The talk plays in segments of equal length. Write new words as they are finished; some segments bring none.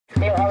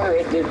Mayor Harder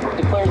has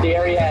declared the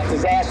area a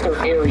disaster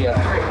area.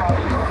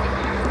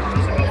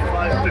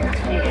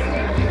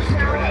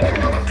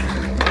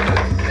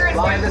 5:15.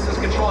 Lion, this is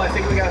control. I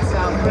think we got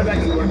sound. Put it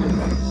back to work.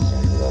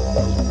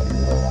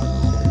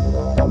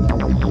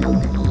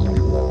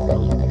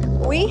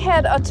 We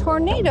had a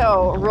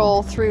tornado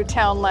roll through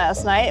town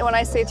last night. And when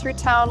I say through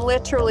town,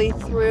 literally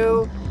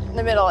through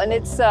the middle. And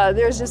it's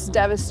there's just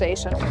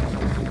devastation.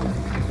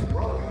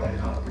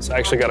 So I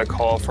actually got a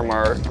call from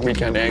our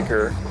weekend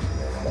anchor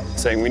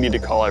saying we need to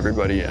call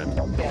everybody in.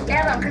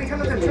 Adam, can you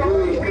come to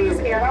control, please,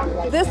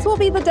 Adam? This will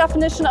be the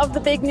definition of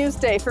the big news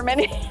day for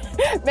many,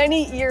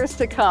 many years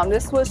to come.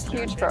 This was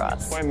huge for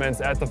us.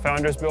 Appointments at the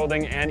Founders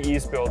Building and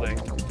East Building.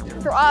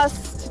 For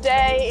us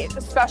today,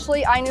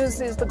 especially, iNews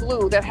is the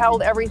glue that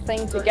held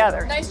everything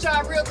together. Nice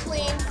job, real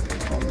clean.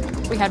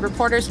 We had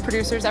reporters,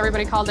 producers,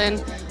 everybody called in.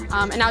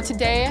 And now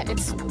today,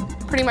 it's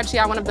pretty much,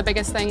 one of the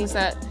biggest things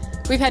that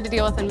we've had to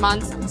deal with in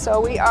months. So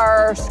we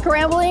are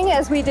scrambling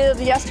as we did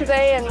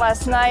yesterday and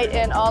last night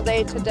and all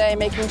day today,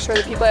 making sure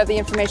that people have the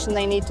information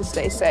they need to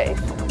stay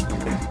safe.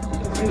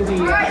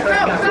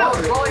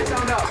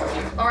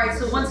 All right,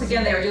 so once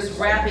again, they are just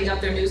wrapping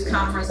up their news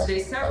conference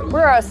today.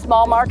 We're a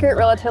small market,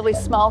 relatively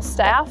small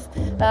staff,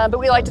 but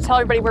we like to tell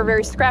everybody we're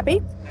very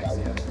scrappy.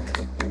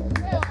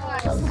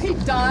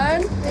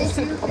 Done.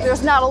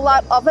 There's not a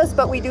lot of us,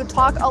 but we do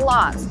talk a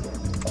lot.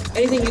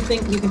 Anything you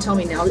think you can tell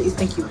me now that you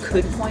think you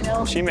could point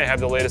out? She may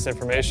have the latest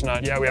information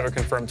on, we have a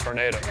confirmed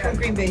tornado.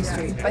 Green Bay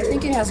Street. I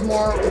think it has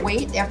more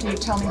weight after you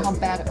tell me how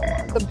bad it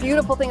was. The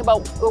beautiful thing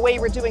about the way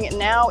we're doing it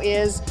now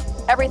is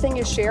everything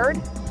is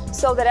shared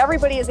so that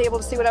everybody is able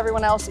to see what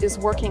everyone else is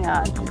working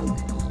on.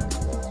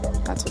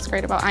 That's what's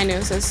great about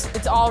iNews is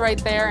it's all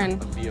right there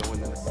and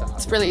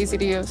it's really easy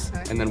to use.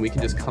 And then we can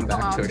just come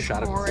back to a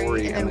shot of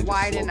Corey and then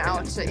widen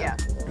out to,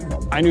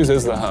 iNews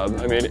is the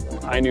hub. I mean,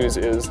 iNews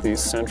is the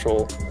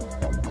central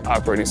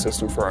operating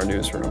system for our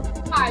newsroom.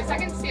 5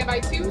 seconds, stand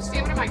by 2,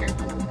 stand by Miger.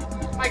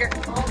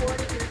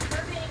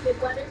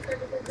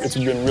 It's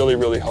been really,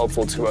 really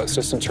helpful to us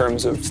just in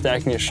terms of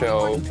stacking a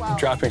show,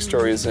 dropping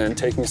stories in,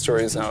 taking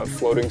stories out,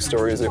 floating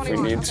stories if we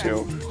need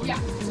to.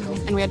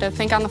 And we had to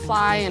think on the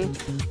fly and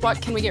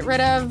what can we get rid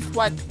of,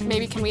 what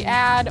maybe can we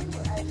add,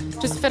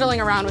 just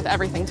fiddling around with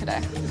everything today.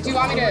 Do you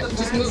want me to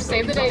just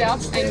save the data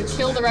and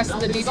kill the rest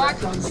of the D-block?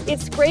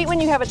 It's great when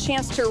you have a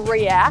chance to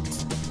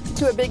react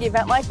to a big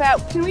event like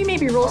that. Can we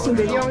maybe roll some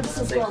video? This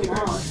is going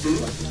on.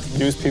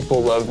 News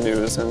people love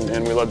news,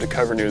 and we love to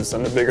cover news,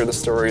 and the bigger the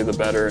story, the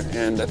better.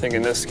 And I think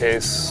in this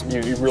case,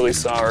 you really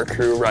saw our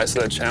crew rise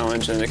to that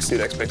challenge and exceed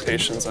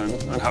expectations on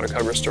how to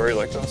cover a story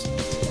like this.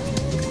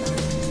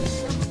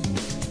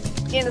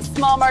 In a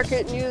small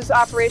market news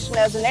operation,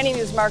 as in any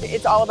news market,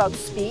 it's all about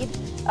speed.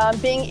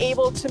 Being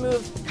able to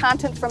move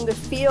content from the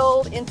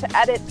field into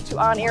edit to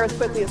on air as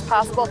quickly as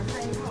possible.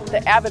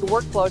 The Avid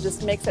workflow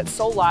just makes it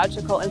so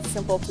logical and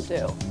simple to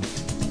do.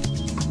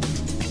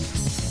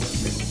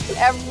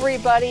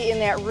 Everybody in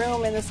that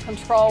room, in this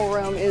control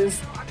room,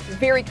 is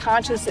very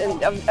conscious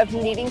of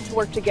needing to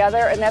work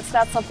together, and that's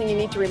not something you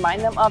need to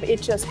remind them of.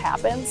 It just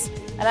happens.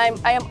 And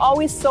I am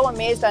always so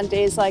amazed on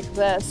days like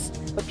this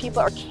what people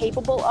are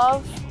capable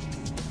of,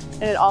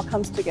 and it all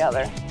comes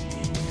together.